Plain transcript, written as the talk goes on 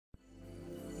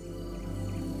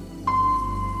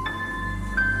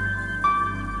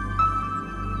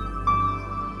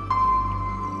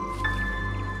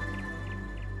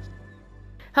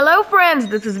Hello friends,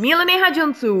 this is me Leneha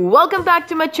Junsu. Welcome back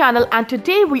to my channel and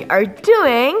today we are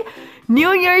doing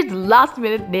New Year's last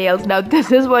minute nails. Now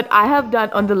this is what I have done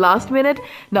on the last minute.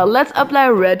 Now let's apply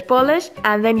red polish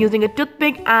and then using a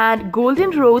toothpick and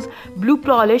golden rose blue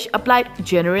polish applied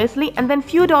generously and then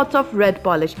few dots of red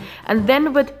polish. And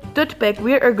then with toothpick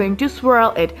we are going to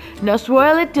swirl it. Now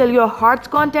swirl it till your heart's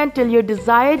content, till your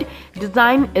desired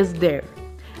design is there.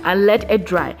 And let it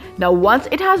dry. Now once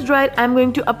it has dried, I'm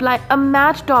going to apply a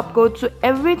matte top coat so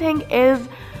everything is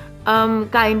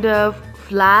kind of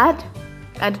flat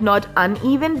and not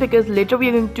uneven, because later we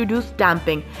are going to do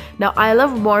stamping. Now I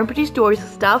love Born Pretty Store's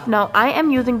stuff. Now I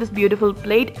am using this beautiful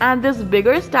plate and this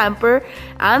bigger stamper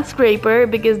and scraper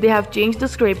because they have changed the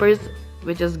scrapers,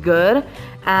 which is good.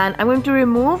 And I'm going to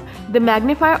remove the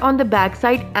magnifier on the back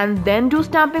side and then do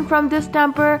stamping from this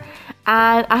stamper.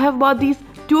 And I have bought these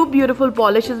two beautiful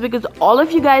polishes because all of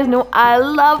you guys know I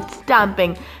love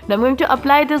stamping. Now I'm going to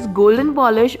apply this golden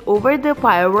polish over the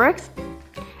fireworks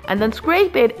and then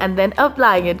scrape it and then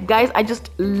apply it. Guys, I just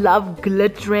love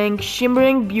glittering,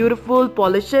 shimmering, beautiful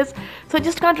polishes, so I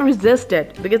just can't resist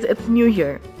it because it's New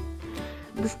Year.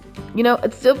 This,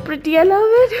 it's so pretty. I love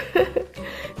it.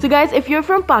 So guys, if you're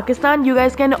from Pakistan, you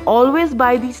guys can always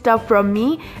buy these stuff from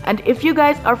me, and if you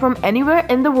guys are from anywhere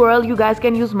in the world, you guys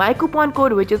can use my coupon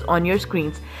code which is on your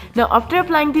screens. Now after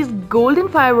applying these golden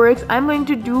fireworks, I'm going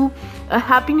to do a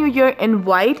Happy New Year in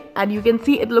white, and you can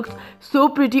see it looks so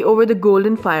pretty over the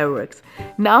golden fireworks.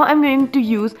 Now I'm going to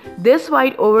use this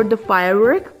white over the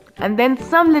firework and then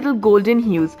some little golden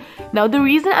hues. Now the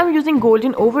reason I'm using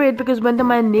golden over it because when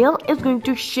my nail is going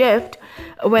to shift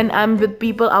when I'm with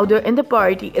people out there in the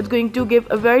party, it's going to give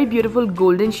a very beautiful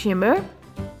golden shimmer,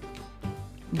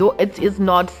 though it is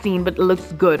not seen but it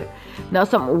looks good. Now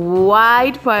some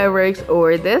white fireworks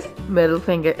over this middle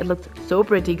finger. It looks so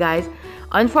pretty, guys.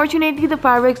 Unfortunately the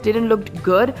fireworks didn't look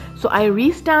good, so I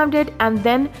re-stamped it and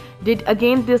then did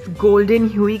again this golden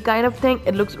huey kind of thing.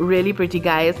 It looks really pretty,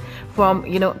 guys, from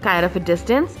kind of a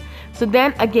distance. So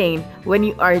then again, when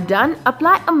you are done,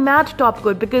 apply a matte top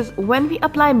coat, because when we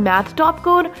apply matte top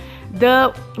coat,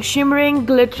 the shimmering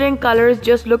glittering colors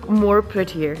just look more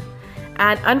prettier.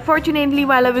 And unfortunately,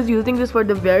 while I was using this for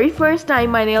the very first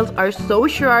time, my nails are so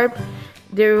sharp,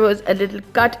 there was a little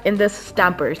cut in the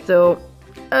stamper. So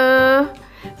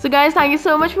guys, thank you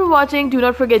so much for watching. Do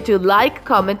not forget to like,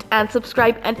 comment and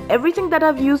subscribe, and everything that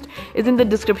I've used is in the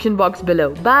description box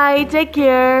below. Bye, take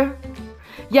care.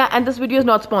 Yeah, and this video is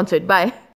not sponsored. Bye.